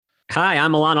Hi,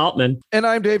 I'm Milan Altman. And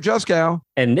I'm Dave Juskow.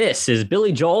 And this is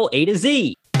Billy Joel A to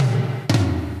Z.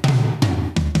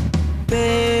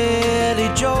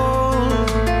 Billy Joel,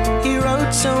 he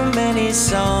wrote so many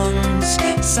songs,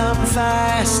 some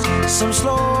fast, some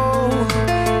slow,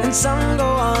 and some go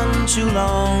on too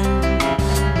long.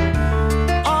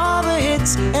 All the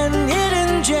hits and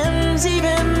hidden gems,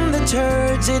 even the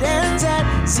turds, it ends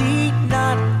at Z,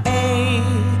 not A,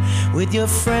 with your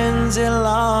friends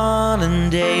Elon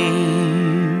and Dave.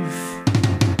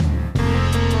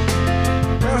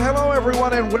 Well, hello,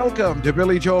 everyone, and welcome to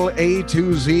Billy Joel A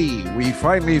to Z. We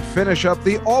finally finish up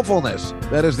the awfulness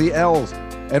that is the L's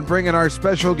and bring in our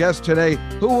special guest today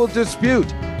who will dispute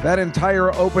that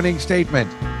entire opening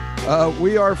statement.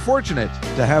 We are fortunate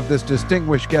to have this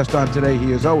distinguished guest on today.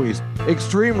 He is always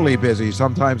extremely busy,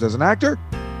 sometimes as an actor,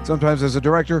 sometimes as a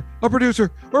director, a producer,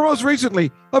 or most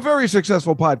recently, a very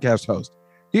successful podcast host.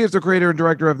 He is the creator and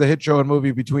director of the hit show and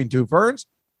movie Between Two Ferns,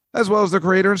 as well as the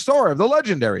creator and star of the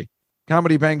legendary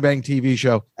Comedy Bang Bang TV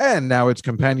show, and now its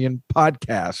companion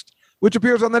podcast, which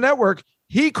appears on the network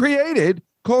he created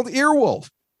called Earwolf.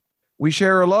 We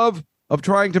share a love of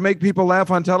trying to make people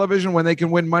laugh on television when they can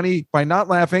win money by not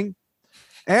laughing,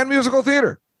 and musical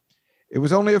theater. It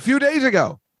was only a few days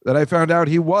ago that I found out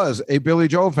he was a Billy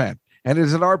Joel fan. And it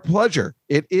is our pleasure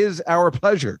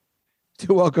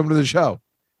to welcome to the show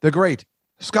the great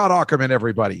Scott Aukerman,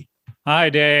 everybody. Hi,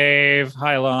 Dave.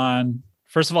 Hi, Lon.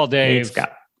 First of all, Dave, Hey,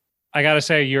 Scott. I got to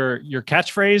say your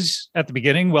catchphrase at the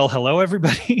beginning, well, hello,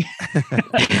 everybody,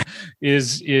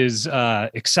 is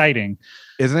exciting.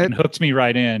 Isn't it? And hooked me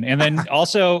right in. And then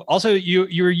also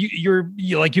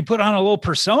you like you put on a little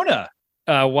persona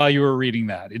while you were reading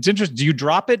that. It's interesting. Do you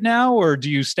drop it now or do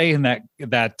you stay in that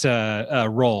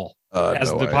role? As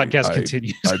the podcast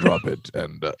continues. I drop it.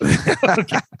 And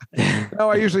no,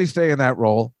 I usually stay in that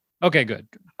role. Okay, good.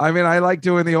 I mean, I like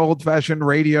doing the old-fashioned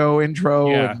radio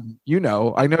intro. Yeah. And,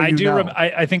 I know I you do. know.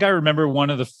 I think I remember one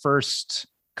of the first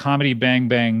Comedy Bang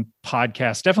Bang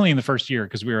podcasts, definitely in the first year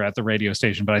because we were at the radio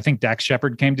station, but I think Dax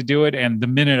Shepard came to do it. And the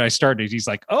minute I started, he's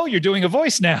like, oh, you're doing a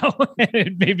voice now. And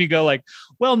it made me go like,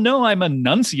 well, no, I'm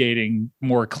enunciating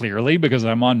more clearly because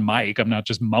I'm on mic. I'm not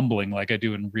just mumbling like I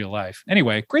do in real life.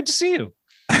 Anyway, great to see you.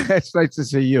 It's nice to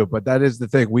see you, but that is the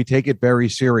thing. We take it very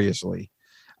seriously,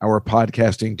 our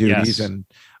podcasting duties, Yes. and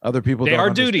other people They don't are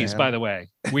understand. duties, by the way.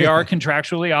 We are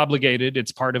contractually obligated.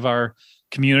 It's part of our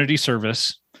community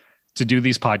service to do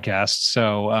these podcasts.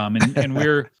 So, and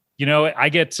we're, I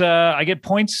get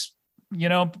points,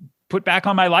 put back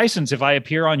on my license if I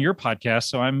appear on your podcast.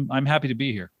 So I'm happy to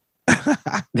be here.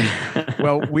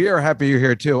 Well, we are happy you're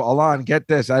here too. Alon, get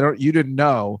this. You didn't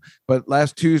know, but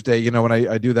last Tuesday, when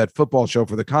I do that football show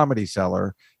for the Comedy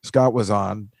Cellar, Scott was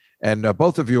on, and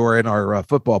both of you are in our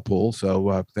football pool.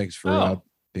 So thanks for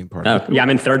being part of it. Yeah, I'm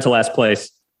in third to last place.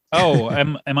 Oh,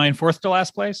 am I in fourth to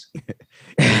last place?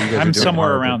 I'm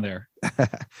somewhere around there.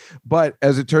 But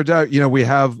as it turns out, we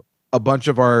have a bunch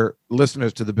of our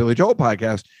listeners to the Billy Joel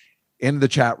podcast in the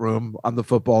chat room on the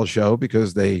football show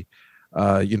because they,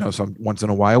 some once in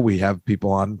a while we have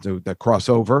people on that cross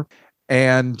over.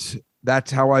 And that's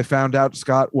how I found out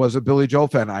Scott was a Billy Joel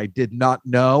fan. I did not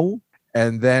know.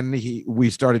 And then we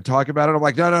started talking about it. I'm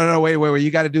like, no, wait.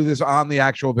 You got to do this on the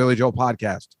actual Billy Joel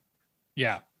podcast.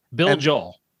 Yeah.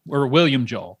 Joel. Or William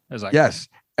Joel, as I yes.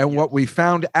 And what we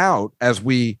found out as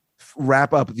we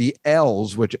wrap up the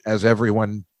L's, which, as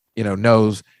everyone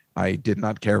knows, I did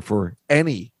not care for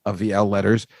any of the L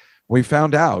letters. We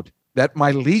found out that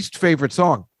my least favorite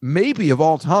song, maybe of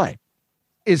all time,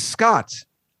 is Scott's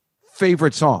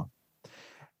favorite song.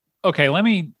 Okay, let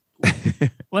me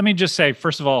just say,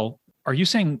 first of all, are you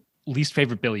saying least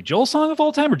favorite Billy Joel song of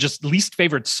all time, or just least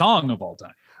favorite song of all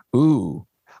time? Ooh.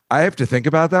 I have to think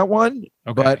about that one,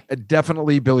 Okay. But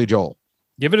definitely Billy Joel.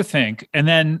 Give it a think. And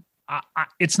then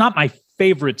it's not my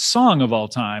favorite song of all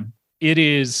time. It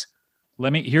is,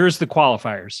 here's the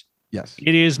qualifiers. Yes.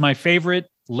 It is my favorite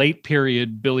late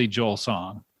period Billy Joel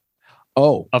song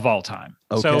of all time.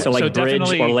 Okay. So like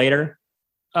Bridge or later?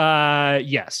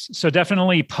 Yes. So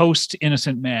definitely post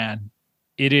Innocent Man.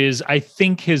 It is, I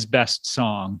think, his best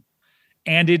song.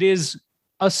 And it is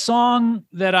a song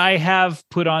that I have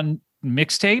put on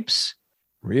mixtapes.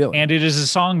 Really? And it is a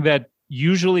song that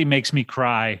usually makes me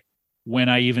cry when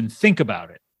I even think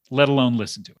about it, let alone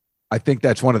listen to it. I think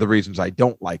that's one of the reasons I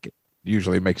don't like it.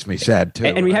 Usually makes me sad too.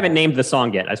 And we haven't named the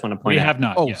song yet. I just want to point out. We have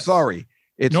not. Oh, yes. sorry.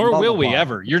 It's Nor will Lullaby. we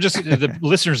ever. You're just, the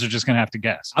listeners are just going to have to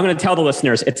guess. I'm going to tell the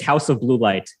listeners it's House of Blue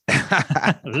Light.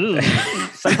 Ooh.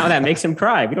 Somehow that makes him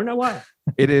cry. We don't know why.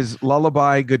 It is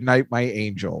Lullaby, Good Night, My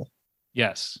Angel.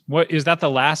 Yes. What is that? The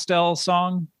Last L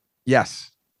song? Yes.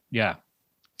 Yeah.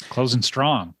 Closing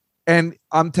strong. And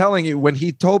I'm telling you, when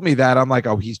he told me that, I'm like,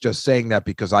 oh, he's just saying that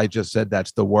because I just said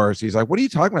that's the worst. He's like, what are you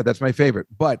talking about? That's my favorite.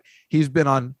 But he's been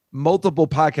on multiple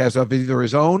podcasts of either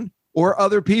his own or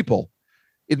other people,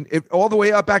 all the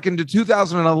way up back into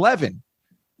 2011,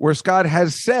 where Scott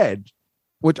has said,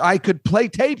 which I could play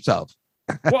tapes of,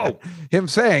 whoa, him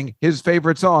saying his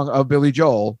favorite song of Billy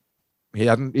Joel. He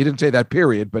didn't say that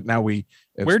period, but now we.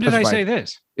 Where did I say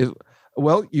this?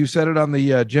 Well, you said it on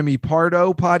the Jimmy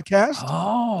Pardo podcast.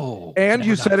 Oh, and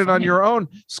you said it on your own.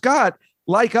 Scott,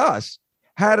 like us,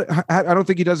 had I don't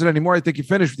think he does it anymore. I think he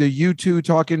finished the U2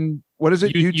 talking. What is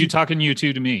it? You talking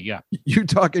U2 to me? Yeah, you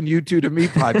talking U2 to me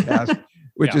podcast,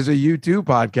 which is a U2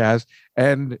 podcast,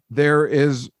 and there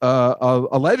is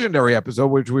a legendary episode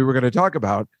which we were going to talk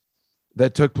about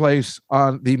that took place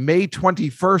on the May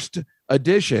 21st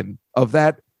edition of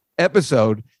that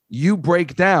episode. You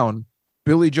break down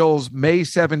Billy Joel's May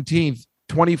 17th,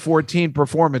 2014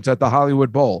 performance at the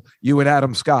Hollywood Bowl, you and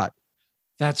Adam Scott.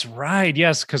 That's right.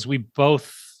 Yes, because we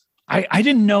both, I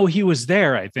didn't know he was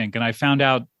there, I think. And I found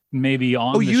out maybe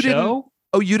on the show.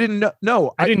 You didn't know?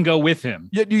 No. I didn't go with him.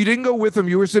 You didn't go with him.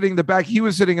 You were sitting in the back. He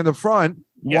was sitting in the front.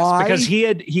 Yes, why? Because he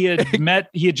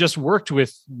had just worked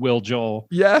with Will Joel.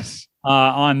 Yes.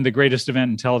 On the greatest event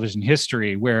in television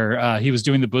history, where he was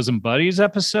doing the Bosom Buddies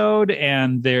episode,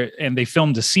 and they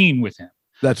filmed a scene with him.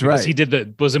 That's right. He did the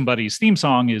Bosom Buddies theme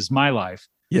song, "Is My Life."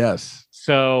 Yes.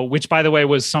 So, which, by the way,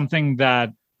 was something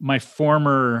that my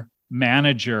former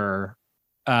manager,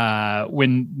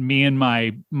 when me and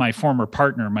my former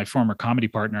comedy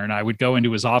partner, and I would go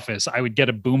into his office, I would get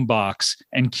a boombox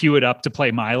and cue it up to play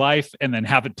 "My Life," and then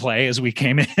have it play as we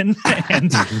came in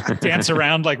and dance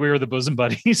around like we were the Bosom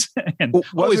Buddies, and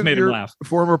always made him laugh.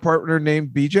 Former partner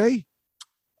named BJ?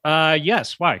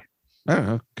 Yes. Why? I don't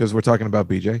know, because we're talking about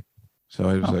BJ. So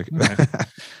I was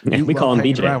okay. We call him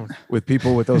BJ with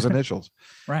people with those initials.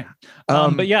 Right.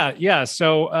 But yeah.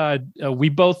 So we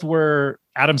both were,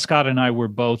 Adam Scott and I were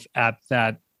both at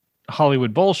that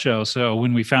Hollywood Bowl show. So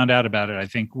when we found out about it, I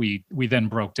think we then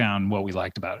broke down what we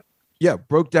liked about it. Yeah,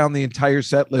 broke down the entire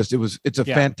set list. It's a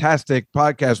fantastic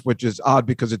podcast, which is odd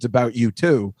because it's about you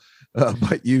too.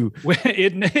 But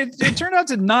it turned out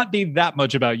to not be that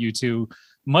much about U2,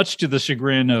 much to the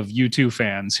chagrin of U2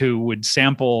 fans who would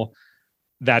sample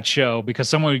that show because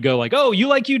someone would go like, "Oh, you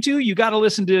like U2? You got to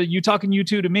listen to You Talking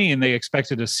U2 to Me." And they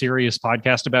expected a serious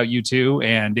podcast about U2.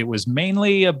 And it was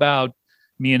mainly about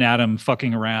me and Adam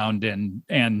fucking around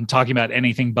and talking about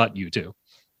anything but U2.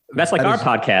 That's like our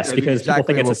podcast because people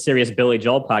think it's a serious Billy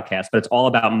Joel podcast, but it's all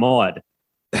about Maude.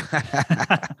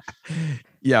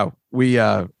 Yeah.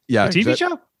 TV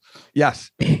show? Yes.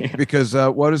 Because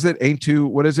what is it?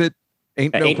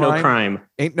 Ain't No Crime.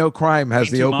 Ain't No Crime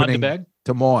has the opening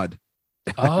to Maude.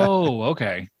 Oh,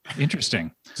 okay.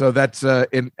 Interesting. So that's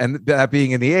and that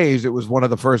being in the A's, it was one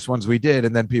of the first ones we did,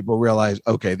 and then people realized,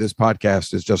 okay, this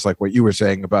podcast is just like what you were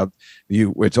saying about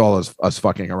you. It's all us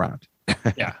fucking around.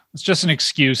 Yeah, it's just an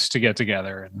excuse to get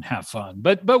together and have fun.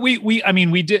 But we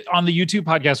did on the YouTube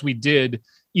podcast. We did,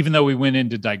 even though we went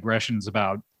into digressions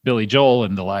about Billy Joel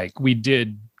and the like, we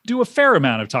did do a fair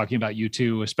amount of talking about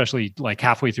U2, especially like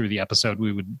halfway through the episode,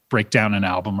 we would break down an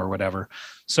album or whatever.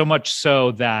 So much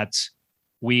so that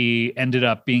we ended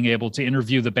up being able to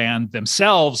interview the band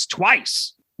themselves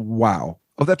twice. Wow.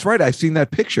 Oh, that's right. I've seen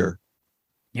that picture.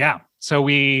 Yeah. So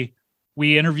we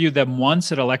interviewed them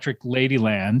once at Electric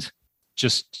Ladyland,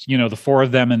 just, the four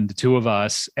of them and the two of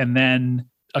us. And then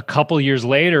a couple years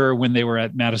later, when they were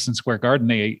at Madison Square Garden,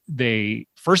 they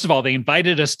first of all, they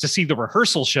invited us to see the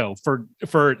rehearsal show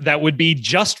for that would be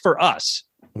just for us.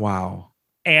 Wow.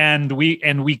 And we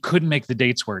couldn't make the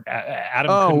dates work.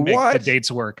 Adam couldn't make the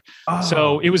dates work. Oh.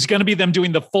 So it was going to be them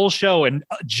doing the full show and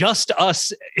just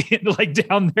us like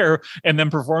down there and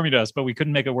them performing to us, but we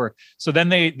couldn't make it work. So then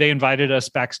they invited us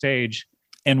backstage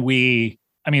and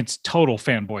it's total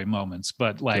fanboy moments,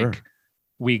 but like sure.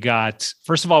 We got,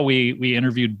 first of all, we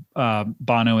interviewed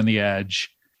Bono and The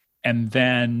Edge, and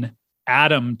then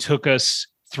Adam took us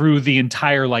through the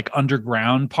entire like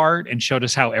underground part and showed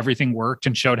us how everything worked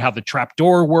and showed how the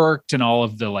trapdoor worked and all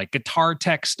of the like guitar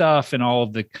tech stuff and all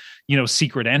of the,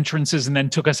 secret entrances, and then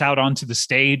took us out onto the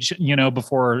stage,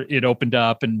 before it opened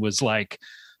up and was like,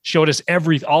 showed us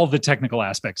all the technical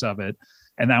aspects of it.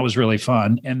 And that was really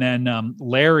fun. And then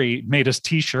Larry made us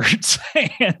t-shirts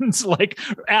and like,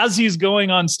 as he's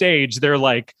going on stage, they're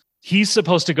like, he's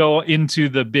supposed to go into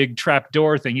the big trap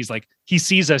door thing. He's like, he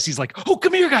sees us. He's like, "Oh,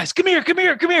 come here, guys. Come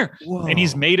here. Whoa. And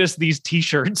he's made us these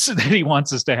t-shirts that he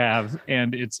wants us to have.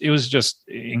 And it was just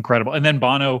incredible. And then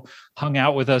Bono hung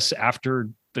out with us after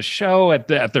the show at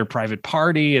their private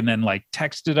party, and then like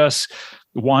texted us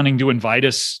wanting to invite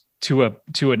us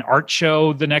to an art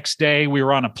show the next day. We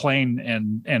were on a plane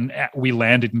and we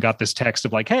landed and got this text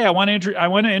of like, hey, I want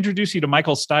to introduce you to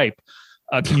Michael Stipe.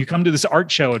 Can you come to this art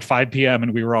show at 5 p.m.?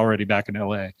 And we were already back in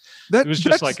LA. It was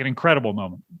just like an incredible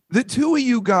moment. The two of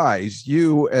you guys,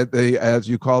 as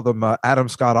you call them, Adam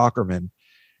Scott Aukerman.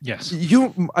 Yes.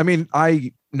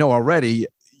 I know already,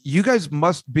 you guys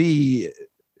must be,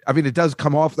 it does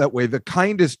come off that way, the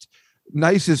kindest,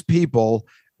 nicest people,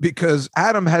 because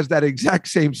Adam has that exact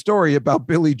same story about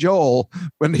Billy Joel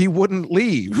when he wouldn't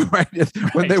leave, right?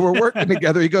 When they were working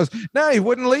together, he goes, no, he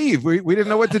wouldn't leave. We didn't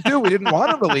know what to do. We didn't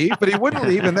want him to leave, but he wouldn't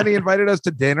leave. And then he invited us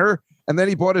to dinner, and then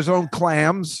he bought his own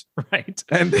clams. Right.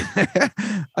 And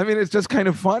it's just kind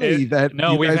of funny we've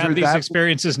had these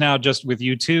experiences now just with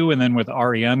U2 and then with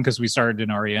REM, because we started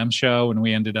an REM show and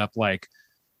we ended up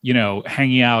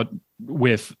hanging out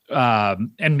with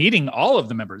and meeting all of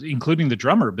the members, including the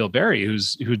drummer Bill Berry,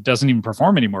 who doesn't even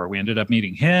perform anymore. We ended up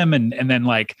meeting him and then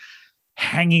like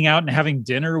hanging out and having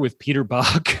dinner with Peter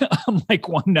Buck like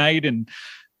one night and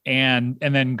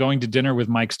then going to dinner with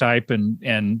Mike Stipe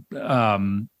and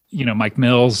Mike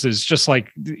Mills. Is just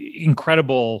like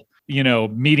incredible,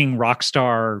 meeting rock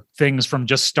star things from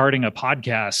just starting a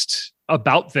podcast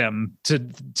about them to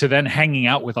then hanging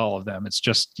out with all of them. It's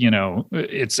just,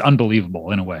 it's unbelievable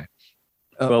in a way.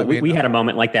 Well, we had a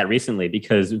moment like that recently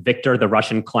because Victor, the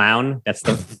Russian clown, that's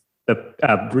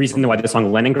the reason why the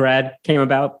song Leningrad came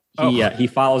about. He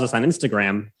follows us on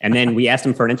Instagram, and then we asked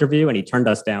him for an interview and he turned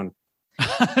us down.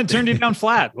 Turned you down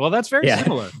flat. Well, that's very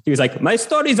similar. He was like, my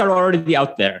stories are already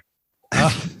out there.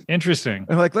 Interesting.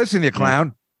 I'm like, listen, you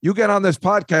clown, you get on this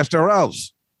podcast or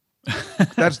else.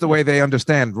 That's the way they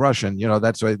understand Russian.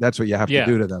 That's what you have to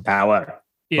do to them. Power.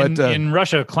 In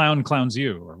Russia, clown clowns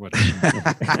you, or whatever.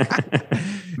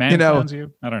 Man clowns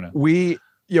you. I don't know.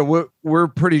 We're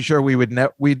pretty sure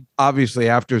we'd obviously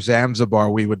after Zanzibar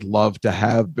we would love to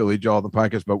have Billy Joel on the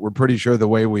podcast, but we're pretty sure the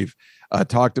way we've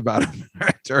talked about him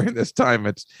during this time,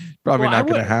 it's probably not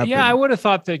going to happen. Yeah, I would have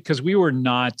thought that because we were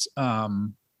not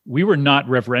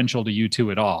reverential to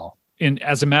U2 at all. And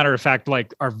as a matter of fact,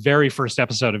 like our very first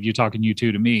episode of You Talking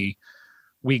U2 to Me,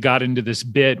 we got into this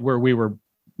bit where we were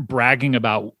bragging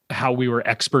about how we were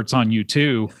experts on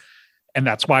U2, and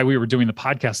that's why we were doing the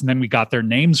podcast. And then we got their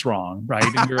names wrong, right?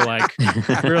 And we were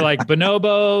like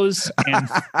Bonobos and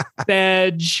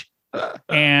Fedge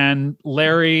and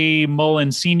Larry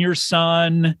Mullen Senior's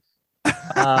son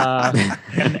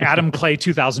and Adam Clay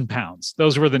 2,000 pounds.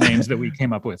 Those were the names that we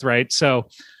came up with, right? So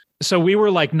we were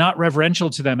like not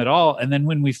reverential to them at all. And then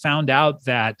when we found out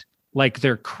that like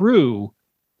their crew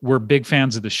were big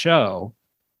fans of the show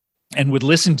and would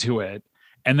listen to it,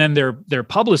 and then their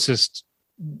publicist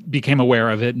became aware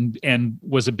of it and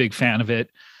was a big fan of it.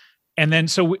 And then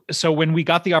so when we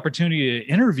got the opportunity to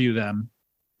interview them,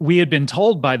 we had been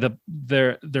told by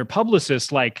their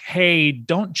publicist, like, hey,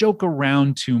 don't joke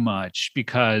around too much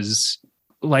your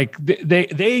like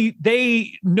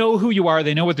they know who you are,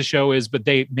 they know what the show is, but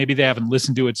maybe they haven't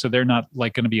listened to it, so they're not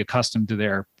like going to be accustomed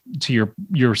to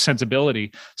your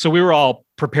sensibility. So we were all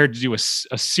prepared to do a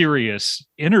serious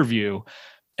interview,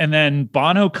 and then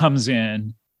Bono comes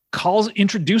in,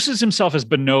 introduces himself as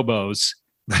Bonobos,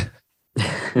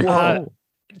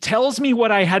 tells me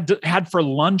what I had for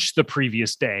lunch the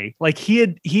previous day. Like he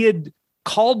had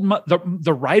called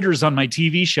the writers on my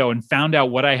TV show and found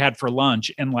out what I had for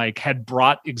lunch and like had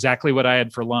brought exactly what I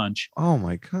had for lunch. Oh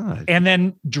my God. And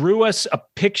then drew us a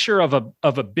picture of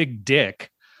a big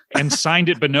dick and signed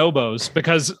it Bonobos,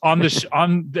 because on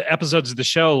the episodes of the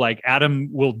show, like Adam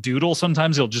will doodle.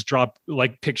 Sometimes he'll just drop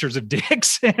like pictures of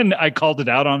dicks, and I called it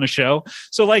out on a show.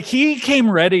 So like he came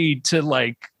ready to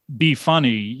like be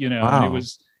funny, wow. And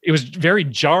it was very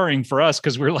jarring for us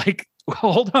because we're like,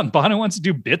 well, hold on, Bono wants to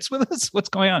do bits with us? What's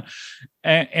going on?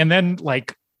 And then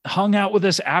like hung out with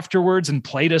us afterwards and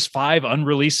played us 5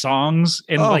 unreleased songs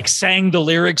and like sang the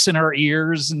lyrics in our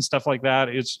ears and stuff like that.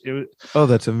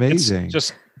 That's amazing. It's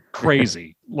just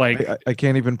crazy. Like I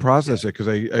can't even process it because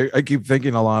I keep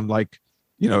thinking, Alon, like,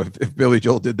 if Billy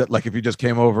Joel did that, like if he just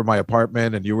came over my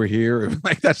apartment and you were here,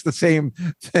 like that's the same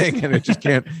thing. And it just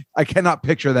I cannot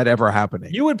picture that ever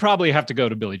happening. You would probably have to go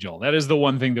to Billy Joel. That is the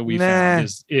one thing that we found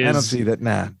is I don't see that.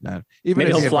 Nah. Even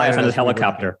maybe he'll fly us on his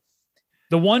helicopter.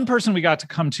 The one person we got to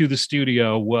come to the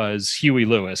studio was Huey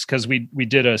Lewis, because we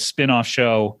did a spin-off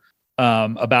show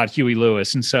about Huey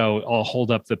Lewis. And so I'll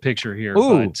hold up the picture here.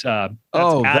 Ooh. But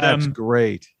Adam, that's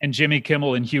great. And Jimmy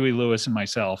Kimmel and Huey Lewis and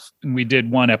myself. And we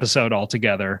did one episode all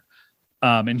together.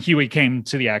 And Huey came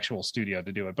to the actual studio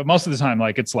to do it. But most of the time,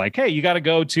 like, it's like, hey, you got to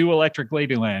go to Electric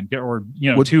Ladyland or,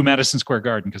 to Madison Square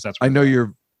Garden, because that's where I know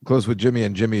you're close with Jimmy,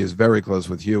 and Jimmy is very close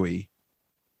with Huey.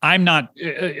 I'm not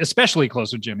especially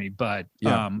close with Jimmy, but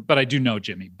I do know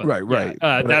Jimmy. But right.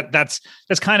 That's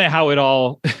kind of how it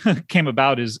all came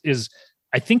about. Is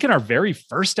I think in our very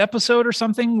first episode or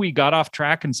something, we got off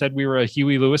track and said we were a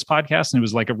Huey Lewis podcast, and it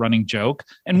was like a running joke.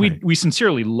 And we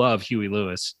sincerely love Huey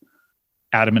Lewis,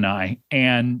 Adam and I.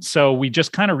 And so we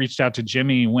just kind of reached out to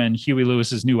Jimmy when Huey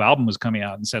Lewis's new album was coming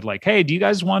out and said like, hey, do you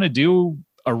guys want to do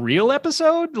a real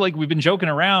episode? Like, we've been joking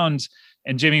around.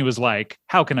 And Jimmy was like,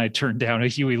 how can I turn down a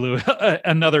Huey Lewis,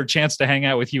 another chance to hang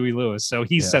out with Huey Lewis? So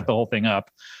he set the whole thing up.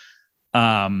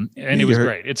 And it was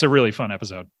great. It's a really fun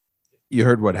episode. You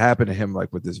heard what happened to him,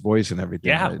 like with his voice and everything.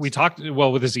 Yeah. Right? We talked,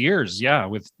 with his ears. Yeah.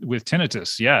 With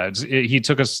tinnitus. Yeah. He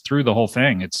took us through the whole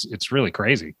thing. It's really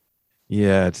crazy.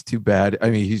 Yeah. It's too bad. I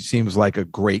mean, he seems like a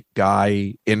great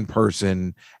guy in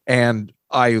person, and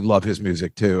I love his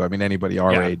music too. I mean, anybody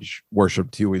our age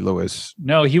worshipped Huey Lewis.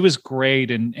 No, he was great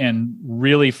and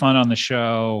really fun on the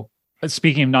show.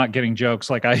 Speaking of not getting jokes,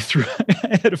 like I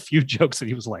had a few jokes that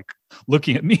he was like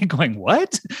looking at me going,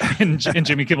 what? And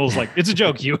Jimmy Kimmel was like, it's a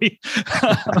joke, Huey.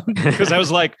 Because I was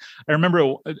like, I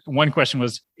remember one question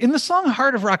was, in the song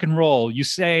Heart of Rock and Roll, you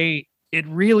say it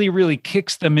really, really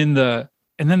kicks them in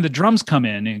and then the drums come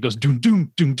in and it goes, doom,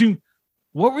 doom, doom, doom.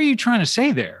 What were you trying to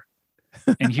say there?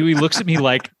 And Huey looks at me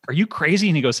like, are you crazy?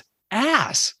 And he goes,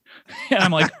 ass. And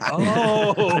I'm like,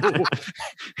 oh.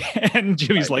 And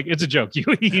Jimmy's like, it's a joke,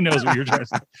 Huey. He knows what you're trying to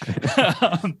say.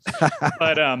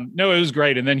 But no, it was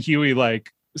great. And then Huey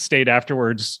like stayed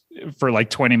afterwards for like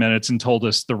 20 minutes and told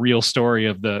us the real story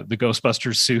of the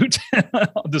Ghostbusters suit,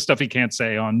 the stuff he can't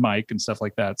say on mic and stuff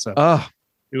like that. So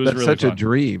it was really such fun. A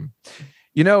dream.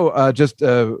 You know, just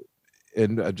saying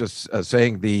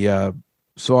the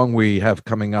song we have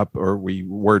coming up, or we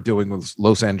were doing with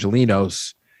Los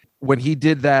Angelinos, when he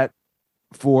did that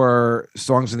for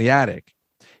Songs in the Attic,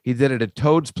 he did it at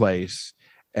Toad's Place,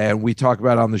 and we talked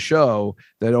about on the show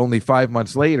that only 5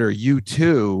 months later,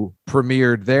 U2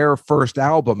 premiered their first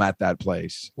album at that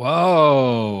place.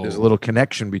 Whoa. There's a little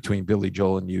connection between Billy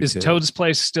Joel and U2. Is Toad's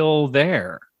Place still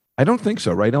there? I don't think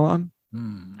so, right, Alon?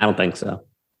 I don't think so.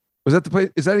 Was that the place?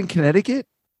 Is that in Connecticut?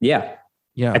 Yeah.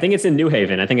 Yeah. I think it's in New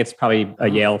Haven. I think it's probably a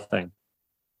Yale thing.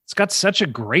 It's got such a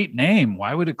great name.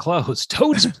 Why would it close?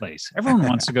 Toad's Place. Everyone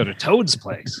wants to go to Toad's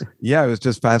Place. Yeah, I was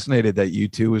just fascinated that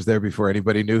U2 was there before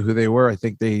anybody knew who they were. I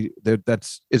think is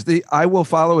the I Will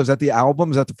Follow. Is that the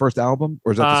album? Is that the first album,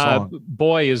 or is that the song?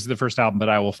 Boy is the first album, but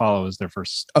I Will Follow is their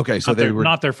first. Okay, so they were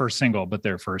not their first single, but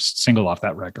their first single off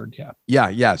that record. Yeah.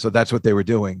 Yeah. So that's what they were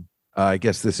doing. I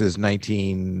guess this is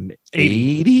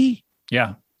 1980.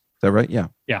 Yeah. Is that right? Yeah.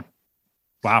 Yeah.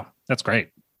 Wow. That's great.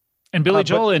 And Billy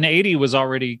Joel in 80 was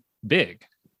already big.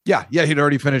 Yeah. He'd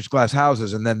already finished Glass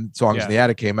Houses, and then Songs in the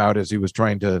Attic came out as he was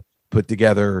trying to put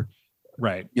together,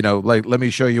 right. You know, like, let me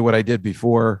show you what I did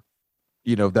before,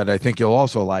 you know, that I think you'll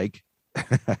also like.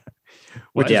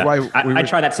 Which is why I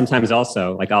try that sometimes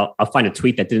also. Like I'll find a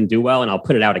tweet that didn't do well and I'll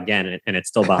put it out again and it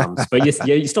still bombs. But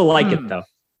you still like it though.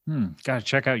 Gotta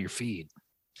check out your feed.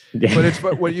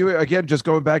 But when you, again, just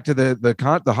going back to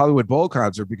the Hollywood Bowl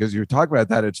concert, because you were talking about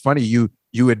that, it's funny you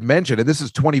had mentioned, and this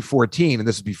is 2014, and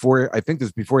this is before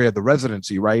he had the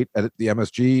residency, right, at the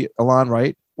MSG, Alon,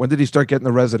 right? When did he start getting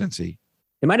the residency?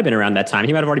 It might have been around that time.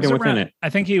 He might have already been within it. I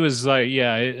think he was like,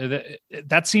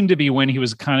 that seemed to be when he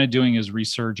was kind of doing his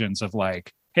resurgence of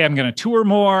like, hey, I'm going to tour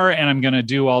more and I'm going to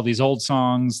do all these old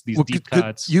songs, these deep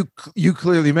cuts. You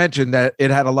clearly mentioned that it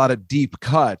had a lot of deep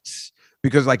cuts,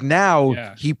 because like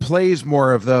now he plays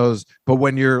more of those. But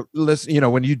when you're listening, you know,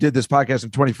 when you did this podcast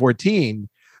in 2014,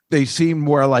 they seem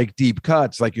more like deep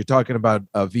cuts. Like you're talking about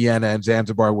Vienna and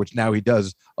Zanzibar, which now he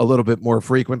does a little bit more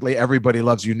frequently. Everybody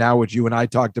Loves You Now, which you and I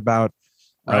talked about.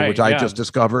 Which I just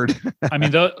discovered. I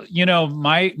mean,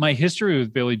 my history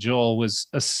with Billy Joel was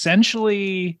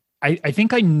essentially, I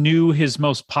think I knew his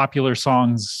most popular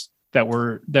songs that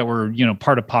were, you know,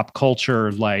 part of pop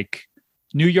culture, like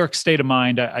New York State of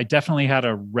Mind. I definitely had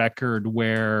a record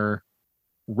where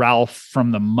Ralph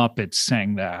from the Muppets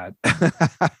sang that.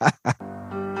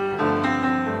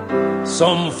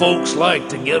 Some folks like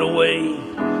to get away,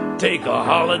 take a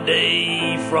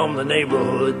holiday from the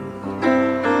neighborhood.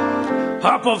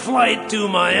 Hop a flight to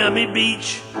Miami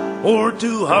Beach or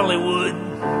to Hollywood.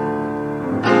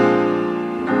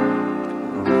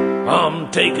 I'm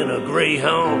taking a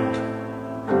Greyhound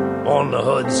on the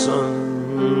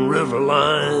Hudson River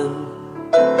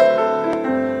line.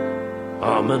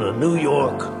 I'm in a New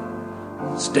York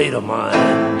state of mind.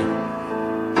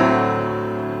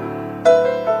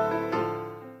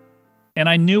 And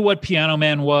I knew what Piano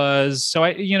Man was. So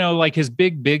I, you know, like his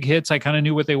big hits, I kind of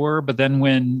knew what they were. But then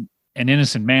when An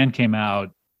Innocent Man came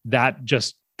out, that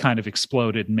just kind of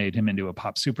exploded and made him into a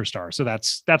pop superstar. So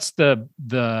that's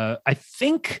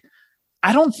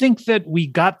I don't think that we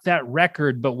got that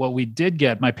record, but what we did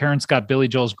get, my parents got Billy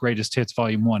Joel's Greatest Hits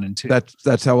Volume 1 and 2.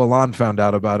 That's how Alon found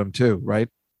out about him too, right?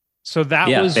 So they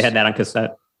had that on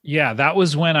cassette. Yeah, that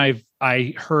was when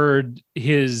I heard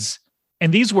his,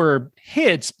 and these were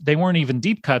hits. They weren't even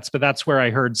deep cuts, but that's where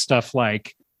I heard stuff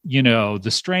like, The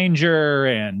Stranger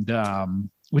and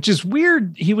which is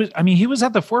weird. He was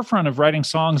at the forefront of writing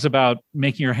songs about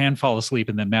making your hand fall asleep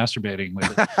and then masturbating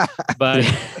with it.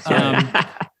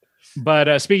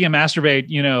 But speaking of masturbate,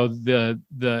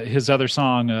 his other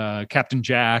song, Captain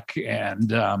Jack, and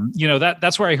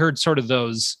that's where I heard sort of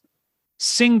those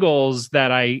singles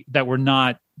that were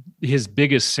not his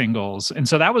biggest singles. And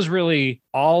so that was really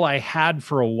all I had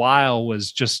for a while,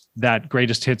 was just that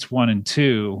Greatest Hits 1 and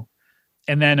 2.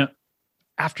 And then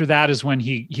after that is when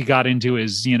he got into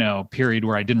his, period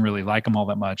where I didn't really like him all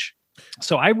that much.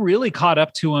 So I really caught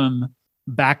up to him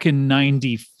back in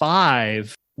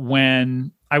 95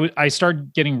 when I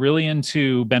started getting really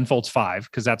into Ben Folds 5,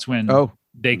 because that's when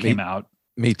they came out.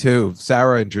 Me too.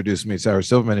 Sarah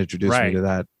Silverman introduced me to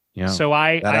that. Yeah. So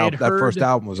that first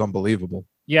album was unbelievable.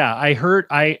 Yeah, I heard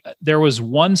there was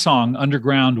one song,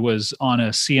 Underground, was on a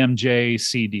CMJ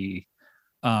CD,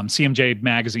 CMJ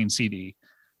magazine CD.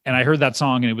 And I heard that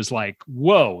song and it was like,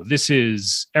 whoa, this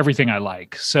is everything I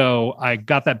like. So I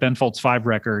got that Ben Folds 5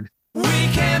 record. We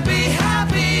can be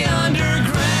happy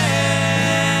underground.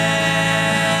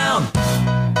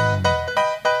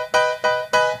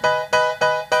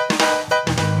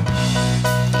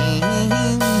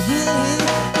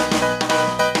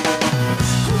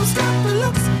 Who's got the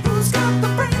looks? Who's got the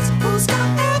brains? Who's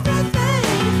got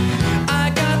everything?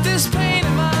 I got this pain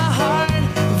in my heart.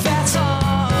 That's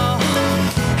all.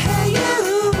 Hey,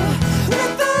 you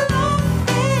with the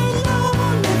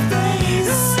lonely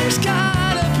face. There's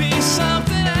gotta be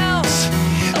something else.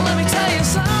 Let me tell you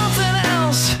something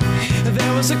else.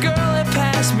 There was a girl that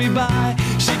passed me by.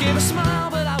 She gave a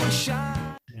smile, but I was shy.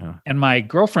 And my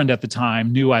girlfriend at the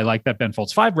time knew I liked that Ben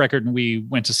Folds 5 record, and we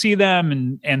went to see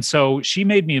them. And so she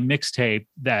made me a mixtape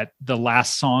that the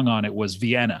last song on it was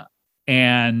Vienna.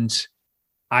 And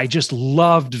I just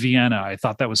loved Vienna. I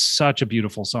thought that was such a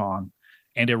beautiful song.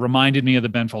 And it reminded me of the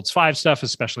Ben Folds 5 stuff,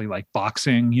 especially like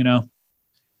boxing, Yep.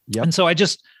 And so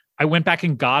I went back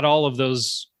and got all of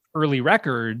those early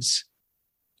records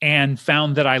and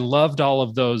found that I loved all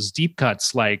of those deep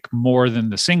cuts like more than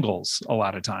the singles a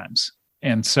lot of times.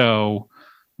 And so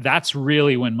that's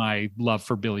really when my love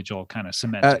for Billy Joel kind of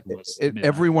cemented.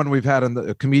 Everyone we've had on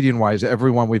the comedian wise,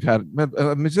 everyone we've had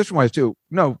musician wise too.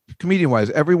 No, comedian wise,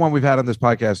 everyone we've had on this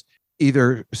podcast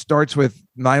either starts with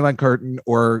Nylon Curtain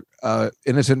or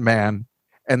Innocent Man,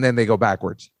 and then they go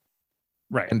backwards,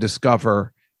 right? And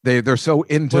discover they're so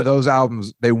into those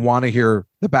albums, they want to hear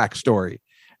the backstory.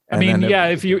 I mean, yeah,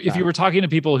 if you were talking to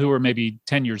people who were maybe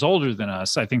 10 years older than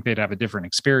us, I think they'd have a different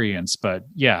experience. But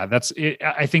yeah, that's it.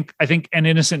 I think An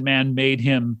Innocent Man made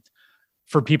him,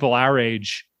 for people our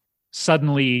age,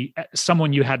 suddenly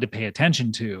someone you had to pay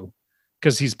attention to,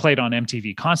 because he's played on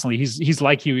MTV constantly. He's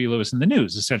like Huey Lewis in the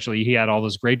News. Essentially, he had all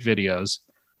those great videos.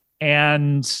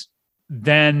 And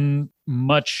then,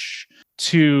 much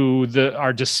to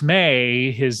our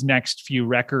dismay, his next few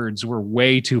records were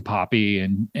way too poppy,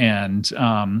 and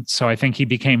so I think he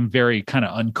became very kind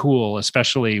of uncool,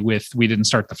 especially with We Didn't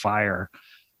Start the Fire,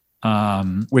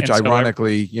 which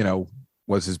ironically,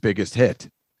 was his biggest hit.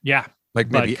 Yeah, like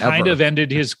maybe kind of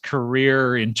ended his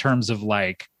career in terms of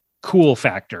like cool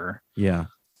factor. Yeah,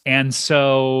 and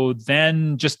so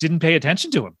then just didn't pay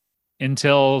attention to him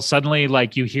until suddenly,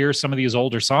 like, you hear some of these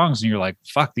older songs and you're like,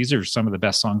 fuck, these are some of the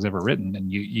best songs ever written.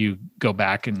 And you go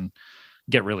back and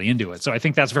get really into it. So I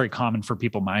think that's very common for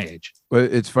people my age. Well,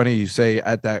 it's funny you say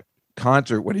at that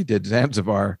concert when he did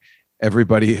Zanzibar,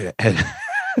 everybody headed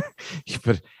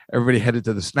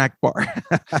to the snack bar.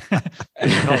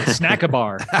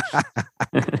 Snack-a-bar.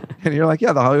 And you're like,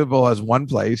 yeah, the Hollywood Bowl has one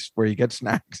place where you get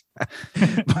snacks.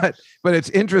 but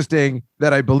it's interesting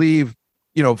that I believe,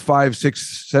 5,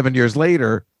 6, 7 years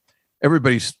later,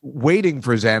 everybody's waiting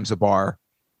for Zanzibar.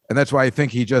 And that's why I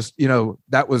think he just,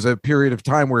 that was a period of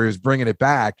time where he was bringing it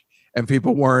back and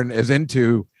people weren't as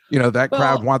into, that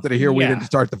crowd wanted to hear We Didn't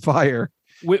Start the Fire.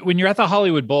 When you're at the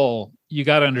Hollywood Bowl, you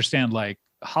got to understand, like,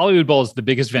 Hollywood Bowl is the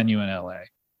biggest venue in LA.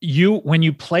 When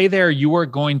you play there, you are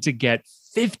going to get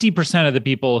 50% of the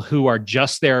people who are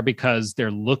just there because they're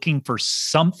looking for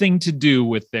something to do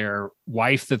with their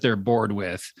wife that they're bored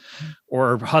with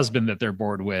or husband that they're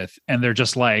bored with. And they're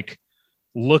just like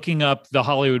looking up the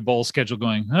Hollywood Bowl schedule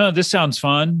going, oh, this sounds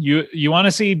fun. You want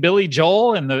to see Billy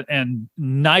Joel? And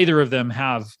neither of them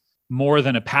have more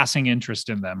than a passing interest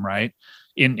in them, right?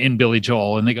 In Billy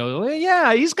Joel. And they go, well,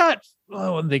 yeah, he's got,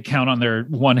 and they count on their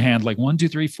one hand, like 1, 2,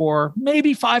 3, 4,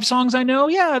 maybe 5 songs I know.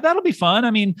 Yeah, that'll be fun.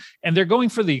 I mean, and they're going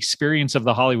for the experience of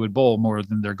the Hollywood Bowl more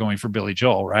than they're going for Billy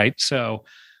Joel, right? So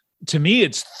to me,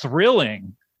 it's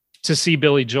thrilling to see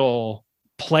Billy Joel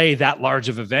play that large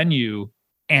of a venue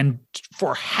and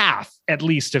for half at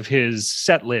least of his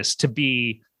set list to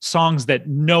be songs that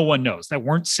no one knows, that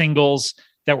weren't singles,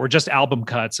 that were just album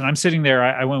cuts. And I'm sitting there,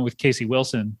 I went with Casey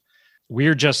Wilson.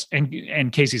 We're just,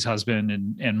 and Casey's husband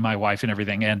and my wife and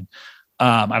everything. And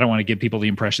I don't want to give people the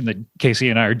impression that Casey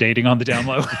and I are dating on the down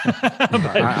low.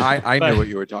 I knew what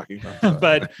you were talking about. So.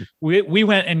 But we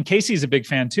went, and Casey's a big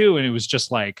fan too. And it was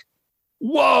just like,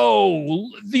 whoa,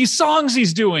 these songs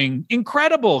he's doing,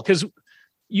 incredible. Because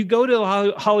you go to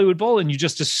the Hollywood Bowl and you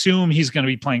just assume he's going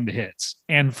to be playing the hits.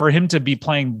 And for him to be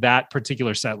playing that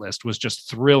particular set list was just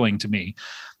thrilling to me.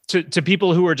 To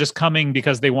people who are just coming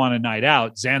because they want a night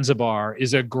out, Zanzibar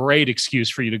is a great excuse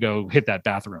for you to go hit that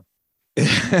bathroom.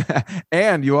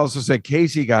 And you also said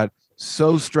Casey got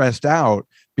so stressed out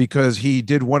because he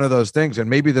did one of those things, and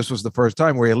maybe this was the first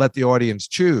time where he let the audience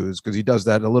choose, because he does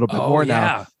that a little bit more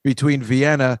now, between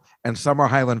Vienna and Summer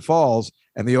Highland Falls,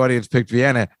 and the audience picked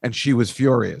Vienna, and she was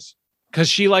furious. Because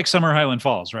she likes Summer Highland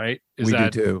Falls, right? We do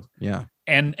too, yeah.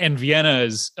 And Vienna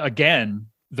is, again,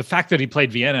 the fact that he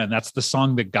played Vienna, and that's the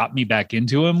song that got me back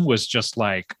into him, was just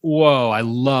like, whoa, I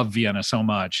love Vienna so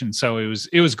much. And so it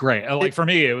was great. Like for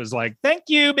me, it was like, thank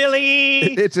you,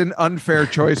 Billy. It's an unfair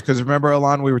choice, because remember,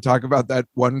 Alon, we were talking about that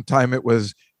one time it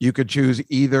was, you could choose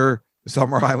either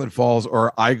Summer Highland Falls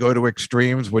or I Go to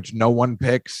Extremes, which no one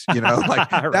picks, like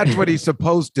right. That's what he's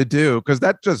supposed to do, because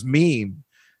that's just mean.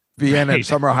 Vienna and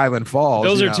Summer Highland Falls.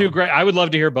 Those are two great. I would love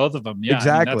to hear both of them. Yeah,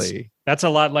 exactly. I mean, that's a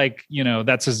lot like,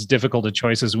 that's as difficult a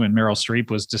choice as when Meryl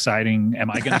Streep was deciding, am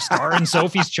I going to star in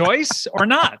Sophie's Choice or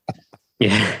not?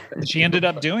 Yeah. She ended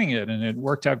up doing it, and it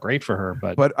worked out great for her.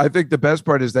 But I think the best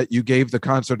part is that you gave the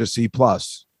concert a C+.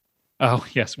 Oh,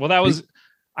 yes. Well, that was,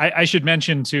 I should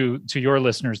mention to your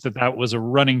listeners that was a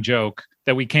running joke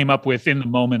that we came up with in the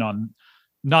moment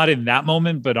not in that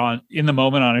moment, but in the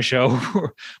moment on a show,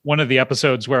 one of the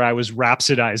episodes where I was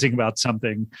rhapsodizing about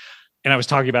something and I was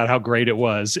talking about how great it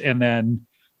was. And then,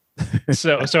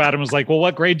 so Adam was like, well,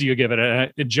 what grade do you give it?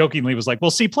 And it jokingly was like, well,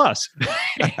 C+,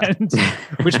 and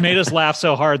which made us laugh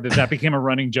so hard that became a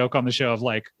running joke on the show of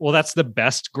like, well, that's the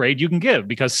best grade you can give,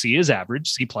 because C is average,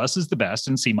 C+ is the best,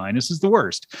 and C- is the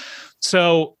worst.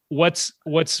 So what's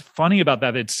funny about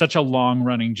that? It's such a long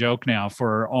running joke now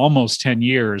for almost 10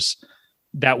 years.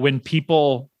 That when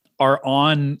people are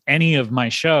on any of my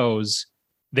shows,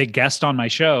 they guest on my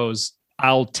shows,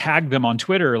 I'll tag them on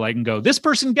Twitter, and go, this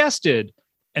person guested.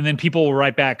 And then people will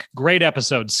write back, great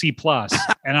episode, C+.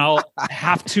 And I'll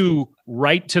have to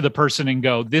write to the person and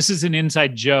go, this is an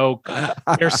inside joke.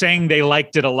 They're saying they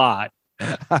liked it a lot.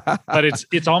 But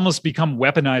it's almost become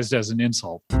weaponized as an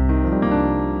insult.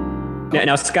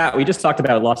 Now, Scott, we just talked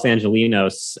about Los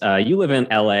Angelinos. You live in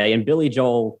LA, and Billy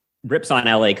Joel rips on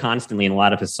LA constantly in a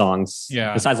lot of his songs.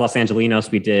 Yeah. Besides Los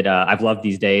Angelinos, we did I've Loved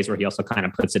These Days, where he also kind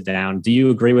of puts it down. Do you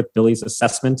agree with Billy's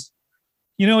assessment?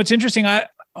 It's interesting.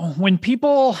 When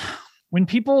people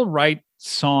write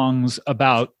songs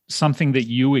about something that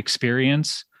you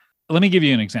experience, let me give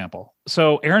you an example.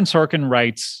 So Aaron Sorkin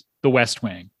writes The West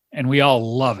Wing, and we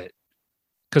all love it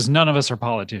because none of us are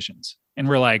politicians. And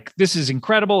we're like, this is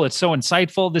incredible. It's so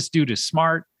insightful. This dude is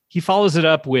smart. He follows it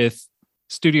up with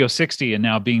Studio 60 and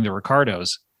Now Being the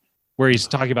Ricardos, where he's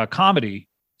talking about comedy,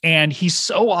 and he's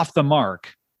so off the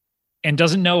mark and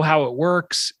doesn't know how it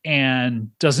works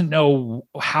and doesn't know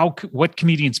what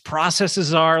comedians'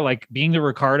 processes are. Like Being the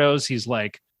Ricardos, he's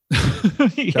like,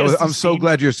 I'm so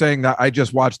glad you're saying that. I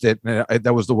just watched it, and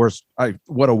that was the worst.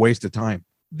 What a waste of time.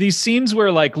 These scenes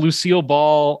where like Lucille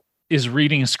Ball is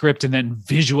reading a script and then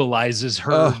visualizes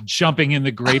her jumping in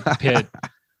the grape pit.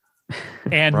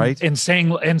 And right? and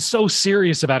saying, and so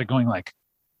serious about it, going like,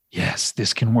 yes,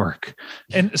 this can work.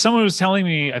 And someone was telling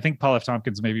me, I think Paul F.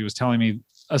 Tompkins maybe was telling me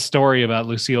a story about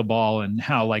Lucille Ball and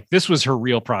how like this was her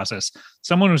real process.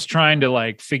 Someone was trying to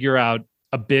like figure out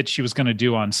a bit she was going to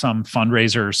do on some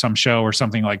fundraiser or some show or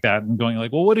something like that, and going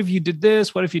like, well, what if you did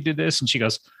this? What if you did this? And she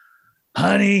goes,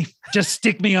 honey, just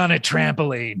stick me on a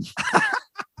trampoline.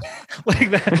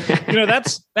 Like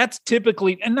that. That's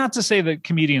typically, and not to say that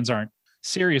comedians aren't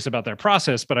serious about their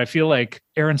process, but I feel like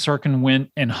Aaron Sorkin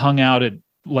went and hung out at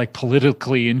like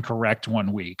Politically Incorrect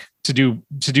one week to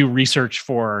do research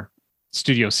for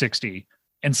Studio 60,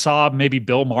 and saw maybe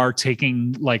Bill Maher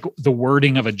taking like the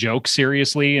wording of a joke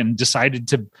seriously, and decided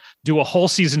to do a whole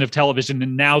season of television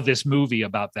and now this movie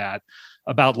about that,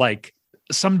 about like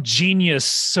some genius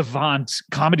savant,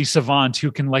 comedy savant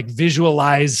who can like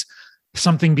visualize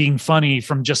something being funny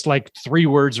from just like 3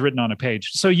 words written on a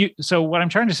page. So what I'm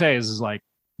trying to say is like,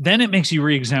 then it makes you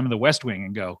re-examine The West Wing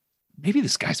and go, maybe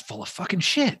this guy's full of fucking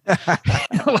shit.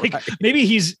 Like maybe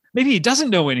he doesn't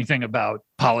know anything about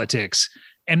politics,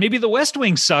 and maybe The West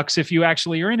Wing sucks if you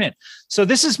actually are in it. So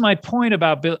this is my point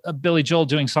about Billy Joel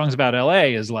doing songs about LA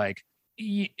is like,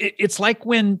 it's like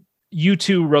when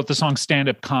U2 wrote the song Stand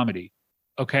Up Comedy.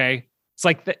 Okay. It's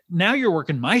like now you're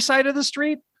working my side of the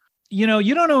street. You know,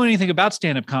 you don't know anything about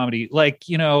stand-up comedy. Like,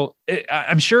 you know,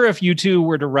 I'm sure if U2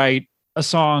 were to write a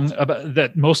song about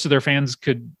that most of their fans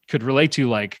could relate to,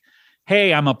 like,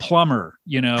 hey, I'm a plumber,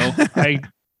 you know,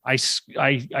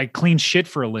 I clean shit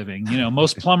for a living. You know,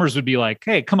 most plumbers would be like,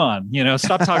 hey, come on, you know,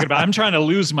 stop talking about, I'm trying to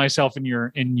lose myself in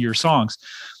your songs.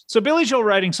 So Billy Joel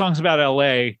writing songs about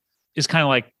LA is kind of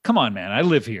like, come on, man, I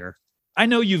live here. I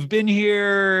know you've been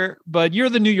here, but you're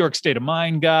the New York State of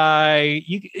Mind guy.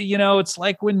 You know, it's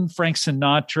like when Frank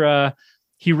Sinatra,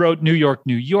 he wrote New York,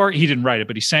 New York. He didn't write it,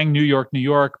 but he sang New York, New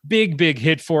York. Big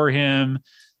hit for him.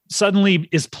 Suddenly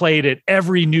is played at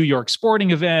every New York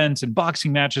sporting event and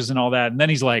boxing matches and all that. And then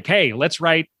he's like, hey, let's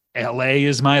write LA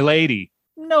is my lady.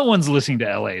 No one's listening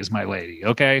to LA is my lady.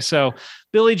 Okay. So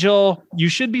Billy Joel, you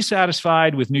should be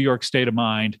satisfied with New York State of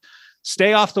Mind.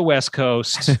 Stay off the West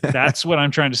Coast. That's what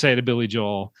I'm trying to say to Billy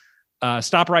Joel.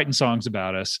 Stop writing songs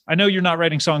about us. I know you're not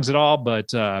writing songs at all, but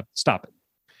stop it.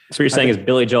 So what you're saying is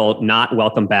Billy Joel not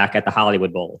welcome back at the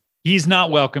Hollywood Bowl. He's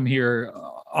not welcome here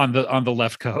on the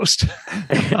left coast.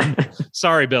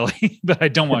 Sorry, Billy, but I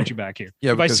don't want you back here.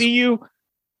 Yeah, if I see you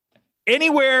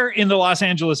anywhere in the Los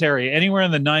Angeles area, anywhere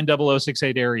in the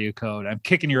 90068 area code, I'm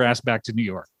kicking your ass back to New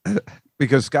York.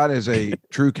 Because Scott is a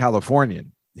true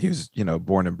Californian. He was, you know,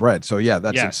 born and bred. So yeah,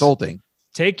 that's insulting.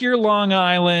 Take your Long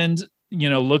Island, you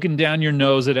know, looking down your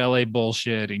nose at LA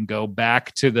bullshit and go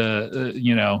back to the,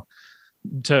 you know,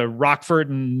 to Rockford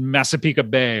and Massapequa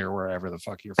Bay or wherever the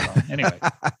fuck you're from. Anyway.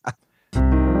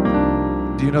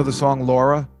 Do you know the song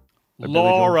Laura?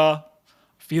 Laura.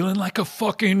 Feeling like a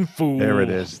fucking fool. There it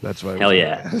is. That's what. Hell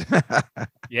yeah.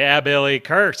 Yeah, Billy.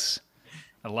 Curse.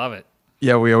 I love it.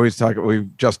 Yeah, we always talk. We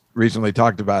just recently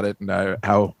talked about it and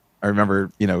how I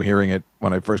remember, you know, hearing it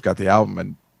when I first got the album,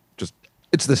 and just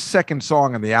it's the second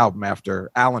song on the album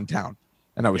after Allentown,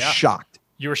 and I was shocked.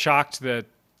 You were shocked that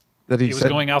he was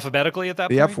going alphabetically at that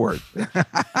point? The F word.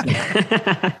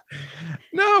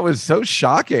 No, it was so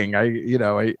shocking.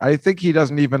 I think he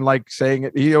doesn't even like saying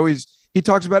it. He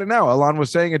talks about it now. Alon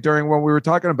was saying it during when we were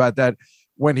talking about that.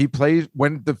 When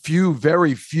the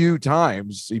very few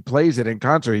times he plays it in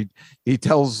concert, he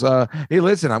tells, hey,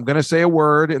 listen, I'm going to say a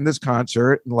word in this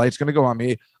concert and the light's going to go on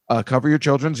me. Cover your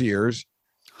children's ears.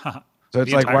 So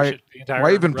it's like, why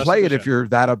even play it if you're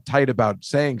that uptight about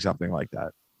saying something like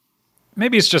that?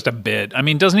 Maybe it's just a bit. I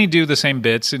mean, doesn't he do the same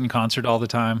bits in concert all the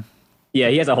time? Yeah,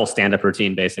 he has a whole stand-up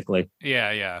routine, basically.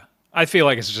 Yeah. I feel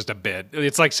like it's just a bit.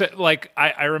 It's like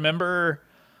I remember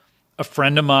a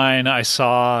friend of mine, I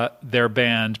saw their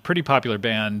band, pretty popular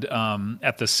band,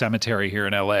 at the Cemetery here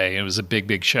in LA. It was a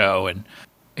big show. And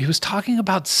he was talking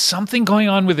about something going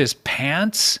on with his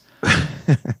pants.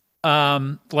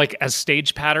 Like as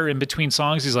stage patter in between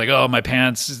songs. He's like, oh, my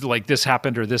pants, like this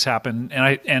happened or this happened.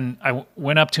 And I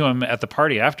went up to him at the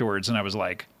party afterwards and I was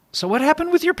like, so what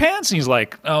happened with your pants? And he's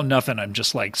like, oh, nothing. I'm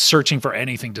just like searching for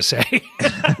anything to say.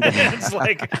 It's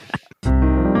like...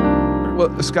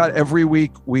 Well, Scott, every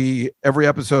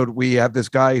episode, we have this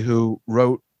guy who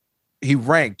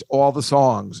ranked all the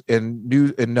songs in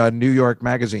New York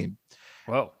Magazine.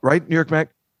 Whoa. Right? New York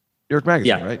Magazine,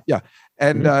 yeah. Right? Yeah.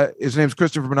 And his name's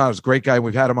Christopher Bonato. A great guy.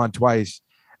 We've had him on twice.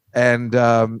 And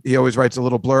he always writes a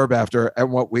little blurb after.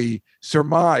 And what we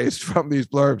surmised from these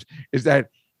blurbs is that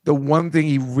the one thing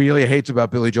he really hates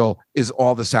about Billy Joel is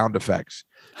all the sound effects.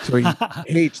 So he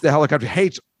hates the helicopter,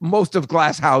 hates most of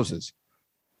Glass Houses.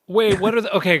 Wait, what are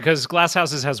okay? Because Glass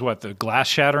Houses has what, the glass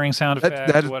shattering sound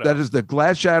effect? That is the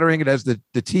glass shattering. It has the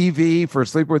TV for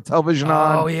sleeping with television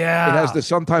on. Oh yeah. It has the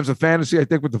sometimes a fantasy, I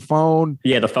think, with the phone.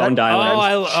 Yeah, the phone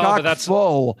dialer. Chock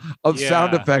full of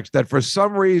sound effects that for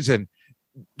some reason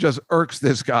just irks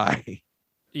this guy.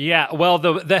 Yeah, well,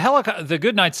 the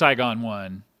Goodnight Saigon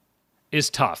one is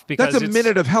tough because that's a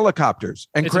minute of helicopters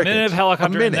and it's crickets. A minute of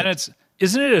helicopter, and then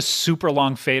isn't it a super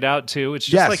long fade out too? It's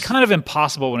just like kind of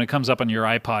impossible when it comes up on your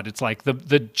iPod. It's like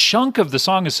the chunk of the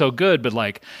song is so good, but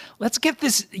like let's get the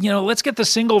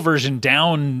single version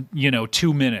down,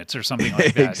 2 minutes or something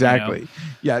like that. Exactly.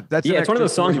 You know? Yeah, it's one of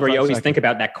those songs where you always think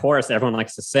about that chorus that everyone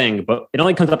likes to sing, but it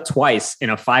only comes up twice in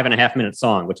a 5.5 minute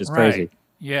song, which is crazy.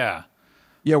 Yeah.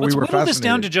 Yeah, Let's we were whittle this fascinated.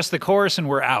 down to just the chorus and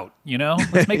we're out, you know?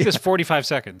 Let's make this 45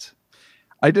 seconds.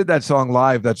 I did that song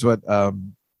live. That's what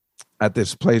at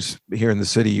this place here in the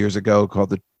city years ago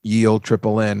called the Yield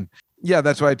Triple N. Yeah,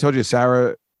 that's why I told you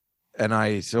Sarah and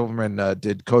I, Silverman,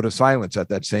 did Code of Silence at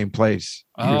that same place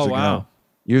years ago. Wow.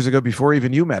 Years ago, before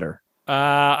even you met her.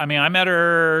 I met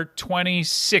her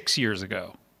 26 years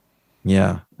ago.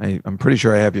 Yeah, I'm pretty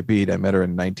sure I have you beat. I met her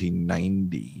in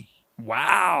 1990.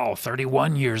 Wow,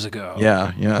 31 years ago.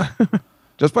 Yeah.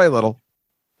 Just by a little.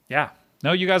 Yeah.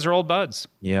 No, you guys are old buds.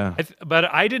 Yeah.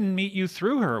 But I didn't meet you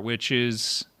through her, which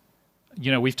is,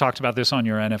 you know, we've talked about this on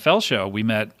your NFL show. We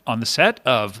met on the set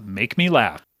of Make Me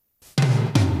Laugh.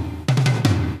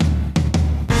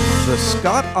 The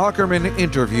Scott Aukerman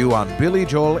interview on Billy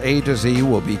Joel A to Z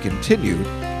will be continued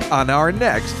on our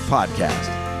next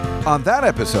podcast. On that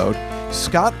episode,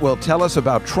 Scott will tell us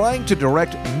about trying to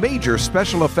direct major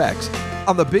special effects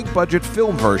on the big-budget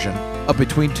film version of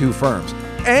Between Two Ferns,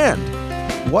 and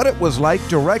what it was like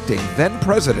directing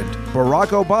then-President Barack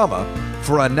Obama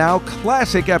for a now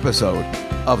classic episode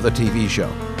of the TV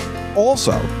show.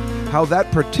 Also, how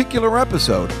that particular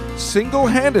episode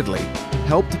single-handedly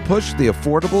helped push the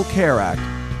Affordable Care Act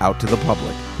out to the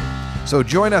public. So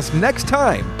join us next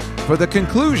time for the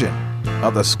conclusion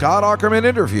of the Scott Aukerman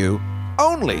interview,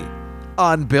 only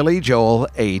on Billy Joel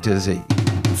A to Z.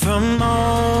 From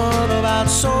all about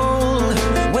soul,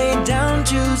 way down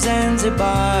to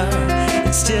Zanzibar,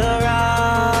 it's still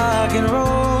rock and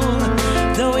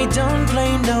roll, though we don't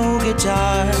play no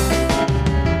guitar.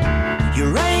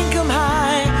 You rank 'em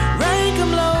high, rank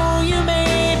 'em low, you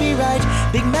may be right.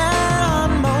 Big man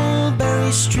on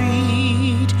Mulberry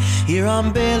Street, here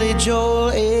on Billy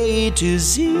Joel A to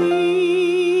Z.